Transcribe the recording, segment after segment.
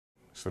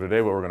So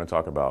today what we're going to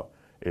talk about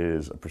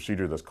is a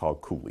procedure that's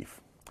called Coolief.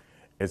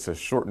 It's a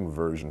shortened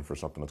version for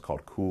something that's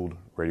called cooled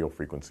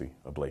radiofrequency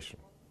ablation.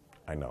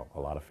 I know, a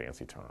lot of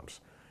fancy terms.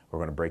 We're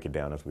going to break it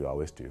down as we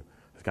always do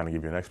to kind of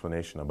give you an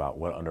explanation about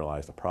what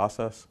underlies the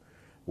process,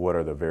 what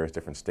are the various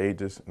different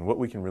stages, and what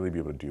we can really be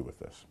able to do with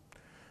this.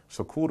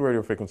 So cooled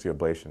radiofrequency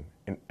ablation,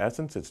 in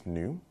essence, it's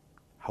new.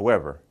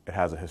 However, it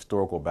has a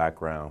historical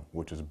background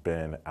which has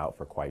been out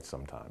for quite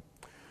some time.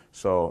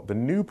 So the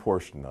new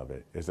portion of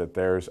it is that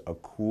there's a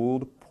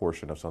cooled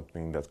portion of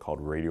something that's called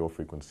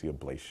radiofrequency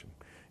ablation.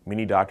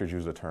 Many doctors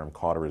use the term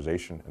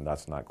cauterization, and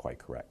that's not quite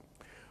correct.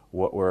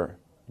 What we're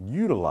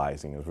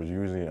utilizing is we're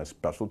using a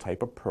special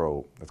type of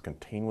probe that's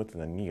contained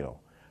within a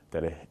needle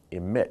that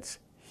emits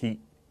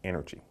heat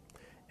energy.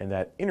 And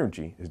that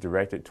energy is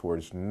directed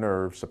towards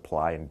nerve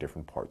supply in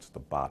different parts of the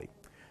body.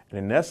 And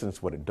in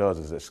essence, what it does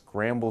is it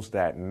scrambles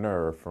that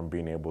nerve from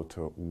being able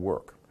to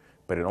work,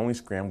 but it only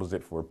scrambles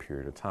it for a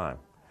period of time.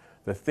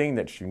 The thing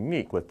that's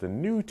unique with the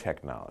new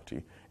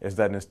technology is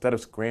that instead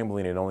of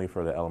scrambling it only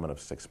for the element of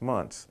 6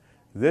 months,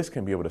 this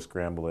can be able to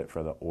scramble it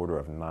for the order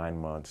of 9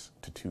 months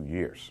to 2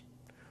 years.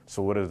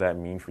 So what does that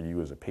mean for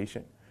you as a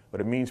patient? What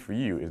it means for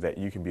you is that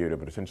you can be able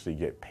to essentially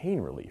get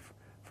pain relief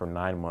for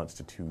 9 months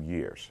to 2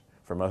 years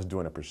from us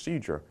doing a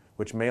procedure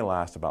which may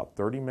last about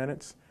 30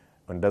 minutes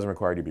and it doesn't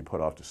require you to be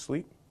put off to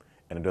sleep,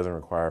 and it doesn't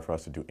require for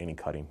us to do any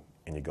cutting,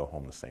 and you go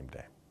home the same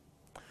day.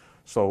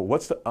 So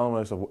what's the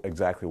elements of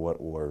exactly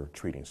what we're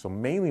treating? So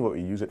mainly what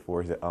we use it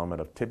for is the element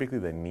of typically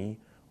the knee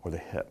or the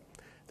hip.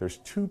 There's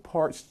two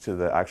parts to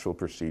the actual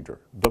procedure.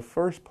 The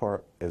first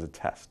part is a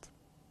test.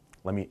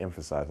 Let me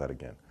emphasize that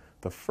again.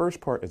 The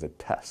first part is a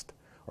test,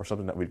 or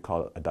something that we'd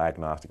call a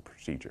diagnostic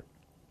procedure.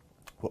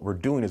 What we're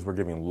doing is we're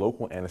giving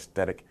local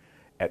anesthetic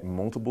at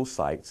multiple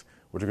sites,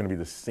 which are going to be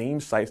the same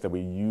sites that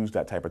we use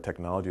that type of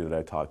technology that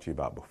I talked to you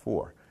about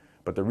before.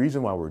 But the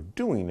reason why we're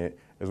doing it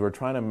is we're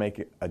trying to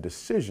make a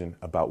decision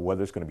about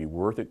whether it's going to be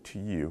worth it to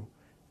you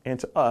and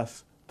to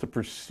us to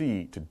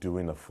proceed to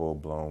doing the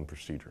full-blown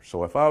procedure.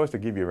 So if I was to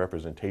give you a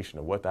representation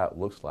of what that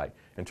looks like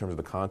in terms of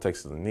the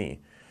context of the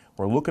knee,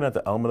 we're looking at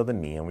the element of the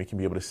knee and we can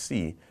be able to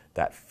see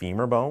that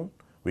femur bone,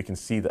 we can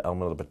see the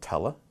element of the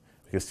patella,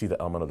 we can see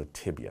the element of the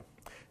tibia.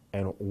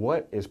 And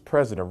what is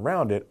present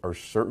around it are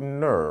certain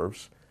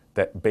nerves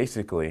that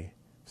basically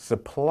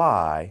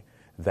supply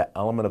the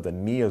element of the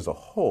knee as a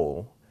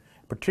whole,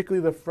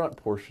 particularly the front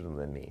portion of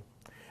the knee.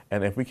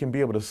 And if we can be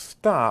able to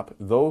stop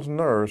those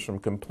nerves from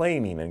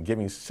complaining and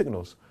giving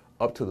signals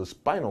up to the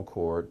spinal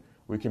cord,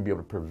 we can be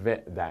able to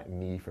prevent that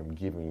knee from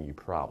giving you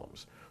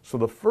problems. So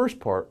the first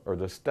part, or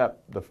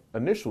the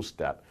initial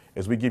step,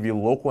 is we give you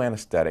local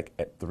anesthetic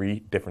at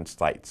 3 different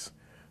sites.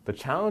 The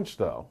challenge,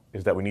 though,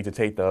 is that we need to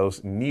take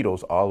those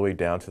needles all the way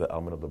down to the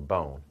element of the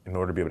bone in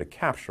order to be able to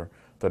capture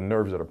the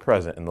nerves that are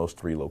present in those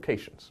 3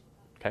 locations.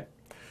 Okay?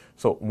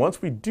 So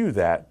once we do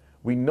that,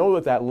 we know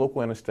that that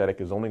local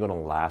anesthetic is only going to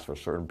last for a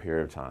certain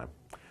period of time.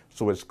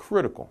 So it's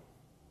critical.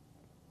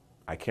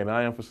 I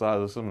cannot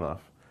emphasize this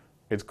enough.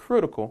 It's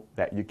critical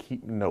that you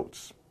keep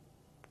notes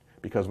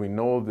because we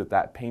know that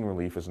that pain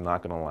relief is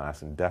not going to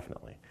last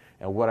indefinitely.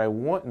 And what I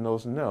want in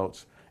those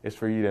notes is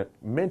for you to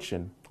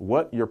mention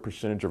what your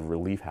percentage of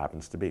relief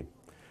happens to be.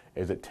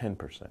 Is it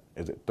 10%?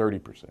 Is it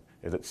 30%?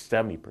 Is it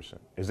 70%?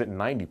 Is it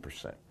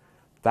 90%?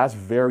 That's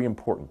very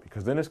important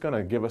because then it's going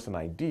to give us an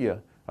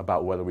idea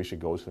about whether we should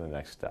go to the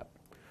next step.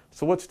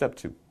 So what's step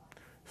 2?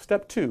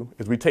 Step 2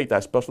 is we take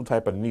that special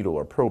type of needle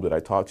or probe that I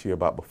talked to you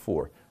about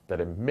before that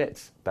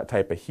emits that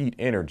type of heat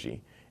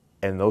energy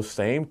in those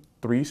same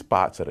 3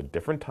 spots at a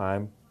different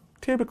time,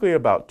 typically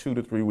about 2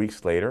 to 3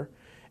 weeks later,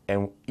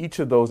 and each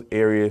of those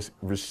areas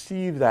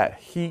receive that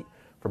heat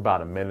for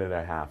about 1.5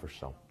 minutes or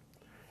so.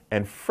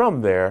 And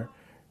from there,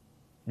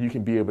 you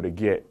can be able to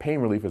get pain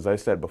relief, as I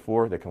said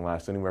before, that can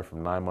last anywhere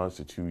from 9 months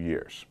to 2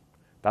 years.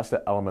 That's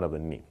the element of the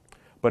knee.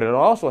 But it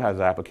also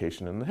has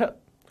application in the hip.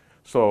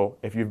 So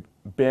if you've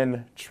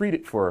been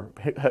treated for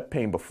hip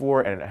pain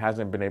before and it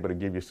hasn't been able to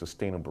give you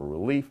sustainable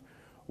relief,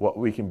 what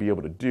we can be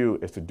able to do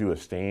is to do the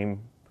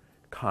same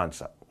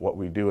concept. What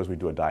we do is we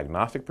do a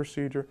diagnostic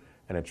procedure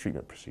and a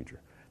treatment procedure.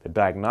 The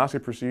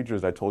diagnostic procedure,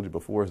 as I told you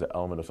before, is the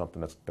element of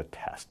something that's the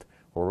test,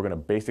 where we're going to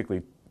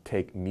basically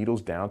take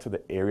needles down to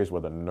the areas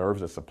where the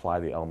nerves that supply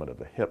the element of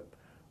the hip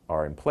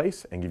are in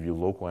place and give you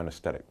local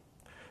anesthetic.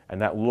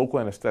 And that local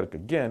anesthetic,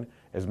 again,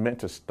 is meant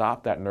to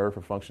stop that nerve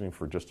from functioning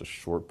for just a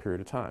short period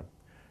of time.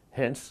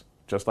 Hence,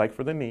 just like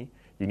for the knee,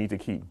 you need to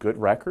keep good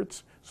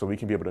records so we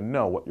can be able to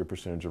know what your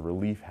percentage of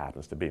relief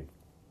happens to be.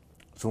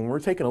 So when we're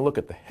taking a look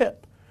at the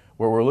hip,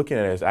 what we're looking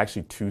at is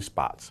actually 2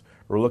 spots.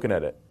 We're looking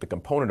at the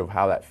component of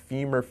how that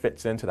femur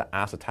fits into the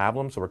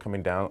acetabulum, so we're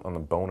coming down on the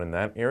bone in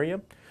that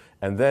area.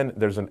 And then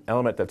there's an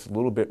element that's a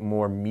little bit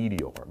more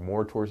medial, or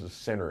more towards the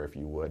center, if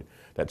you would,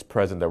 that's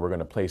present that we're going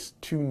to place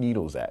 2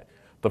 needles at.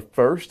 The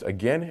first,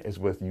 again, is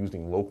with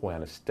using local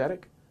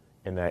anesthetic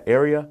in that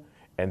area.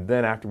 And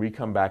then after we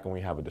come back and we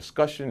have a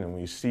discussion and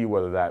we see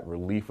whether that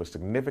relief was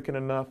significant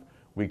enough,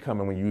 we come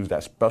and we use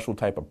that special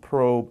type of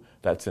probe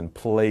that's in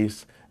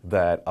place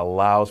that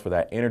allows for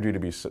that energy to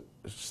be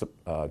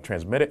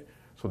transmitted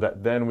so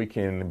that then we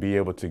can be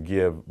able to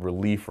give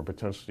relief for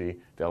potentially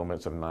the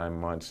elements of 9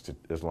 months to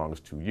as long as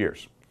 2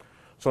 years.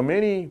 So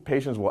many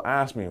patients will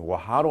ask me, well,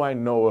 how do I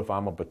know if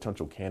I'm a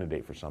potential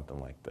candidate for something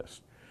like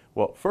this?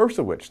 Well, first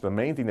of which, the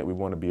main thing that we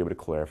want to be able to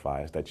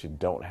clarify is that you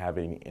don't have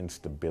any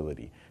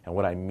instability. And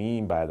what I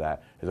mean by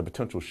that is a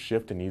potential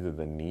shift in either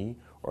the knee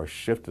or a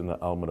shift in the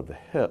element of the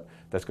hip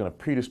that's going to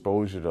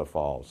predispose you to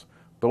falls.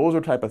 Those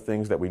are type of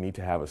things that we need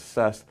to have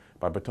assessed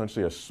by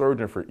potentially a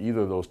surgeon for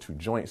either of those two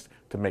joints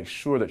to make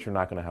sure that you're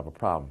not going to have a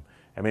problem.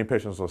 And many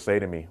patients will say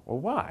to me, well,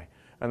 why?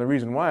 And the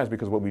reason why is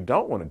because what we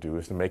don't want to do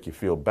is to make you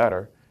feel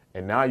better.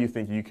 And now you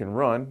think you can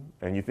run,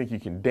 and you think you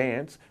can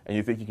dance, and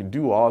you think you can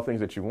do all the things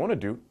that you want to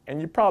do,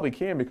 and you probably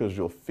can because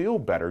you'll feel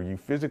better. You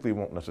physically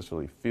won't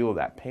necessarily feel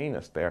that pain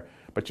that's there,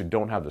 but you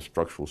don't have the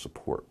structural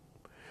support.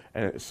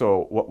 And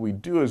so what we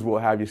do is we'll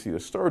have you see the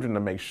surgeon to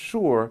make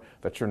sure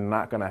that you're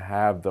not going to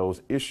have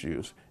those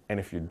issues. And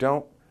if you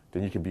don't,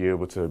 then you can be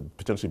able to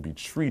potentially be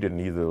treated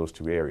in either of those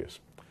two areas.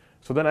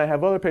 So then I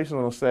have other patients that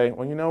will say,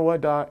 well, you know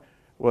what, doc?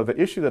 Well,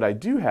 the issue that I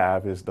do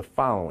have is the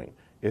following,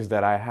 is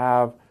that I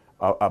have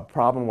a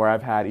problem where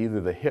I've had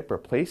either the hip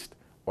replaced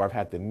or I've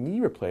had the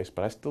knee replaced,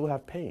 but I still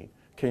have pain.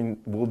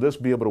 Will this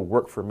be able to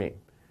work for me?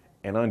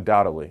 And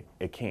undoubtedly,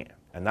 it can.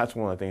 And that's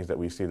one of the things that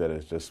we see that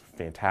is just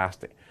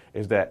fantastic,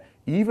 is that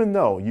even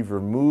though you've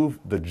removed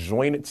the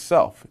joint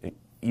itself, in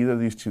either of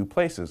these two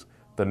places,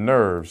 the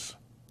nerves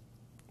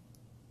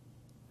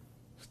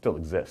still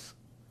exist.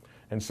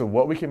 And so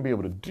what we can be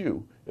able to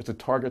do is to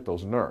target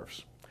those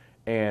nerves.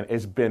 And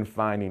it's been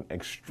finding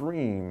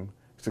extreme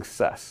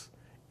success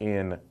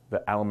in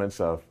the elements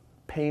of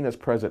pain that's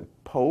present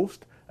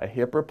post a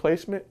hip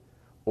replacement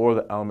or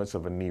the elements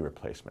of a knee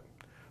replacement.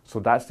 So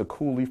that's the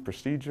Coolief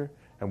procedure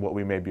and what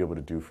we may be able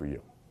to do for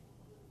you.